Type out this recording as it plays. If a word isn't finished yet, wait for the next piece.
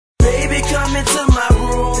come into my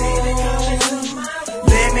room.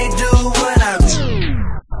 Let me do what I do.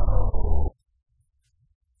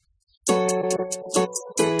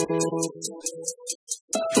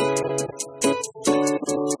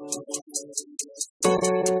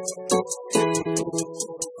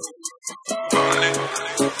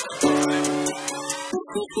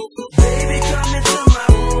 Baby, come into my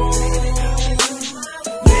room.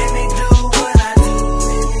 Let me do what I do.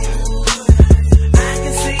 I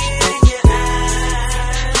can see it in your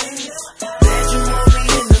eyes that you want me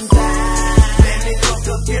in them thighs. Let me fuck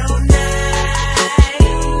up your night.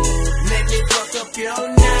 Let me fuck up your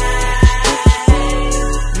night.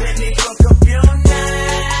 Let me fuck up your night.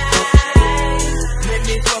 Let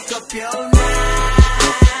me fuck up your night.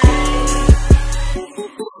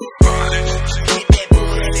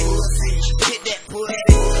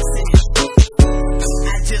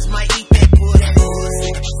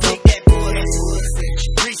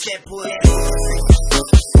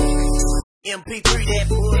 MP3 that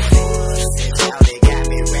pussy. Y'all they got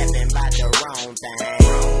me rapping about the wrong thing.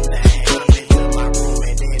 Come into my room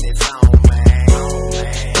and then it's on, man.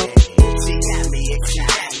 She got me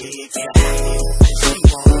excited. She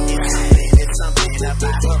wanna get high and it's something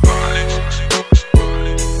about her body.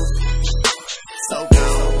 So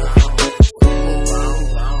gone,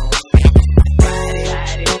 move on. Ride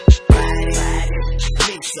it.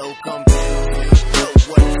 Me so confused, know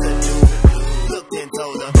what to do. Looked and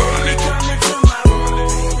told her.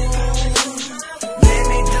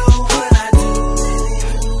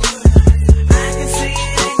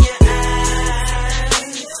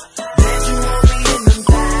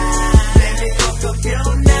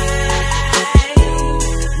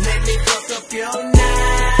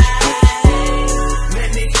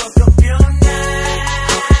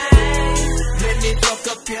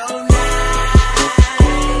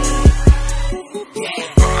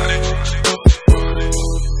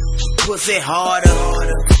 Push it harder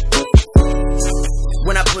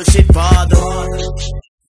when I push it farther.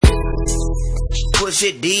 Push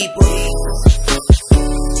it deeper.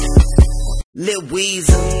 Lil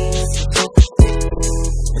Weezzle,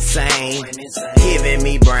 insane, giving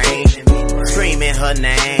me brain, screaming her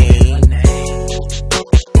name,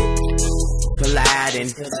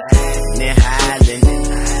 colliding, then hiding.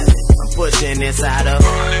 I'm pushing inside her.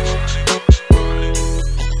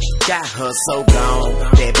 Got her so gone,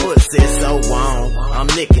 that pussy so warm. I'm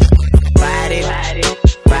licking, body,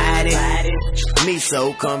 me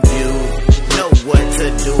so confused, know what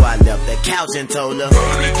to do. I left the couch and told her,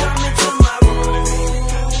 baby, come into my room.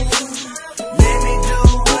 Let me do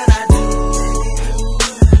what I do.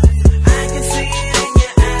 I can see it in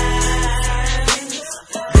your eyes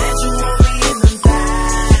that you want me in them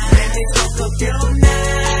thighs. Let me fuck up your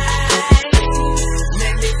night.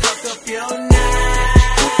 Let me fuck up your night.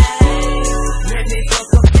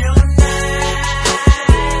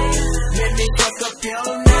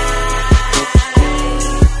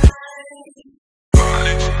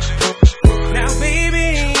 Now baby,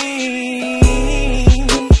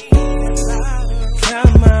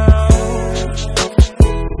 come on,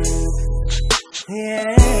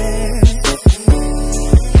 yeah.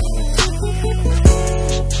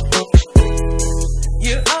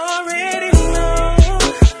 You already know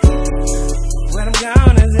what I'm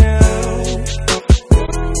gonna do.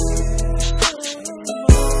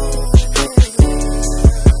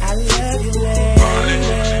 I love you,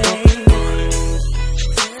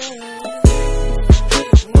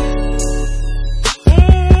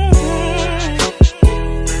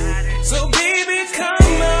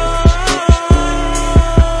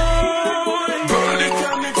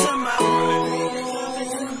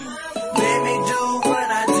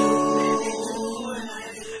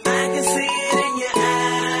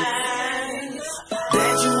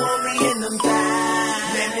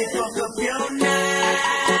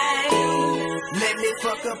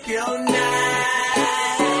 fuck up your night.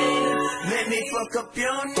 Let me fuck up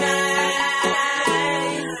your night.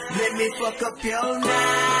 Let me fuck up your night.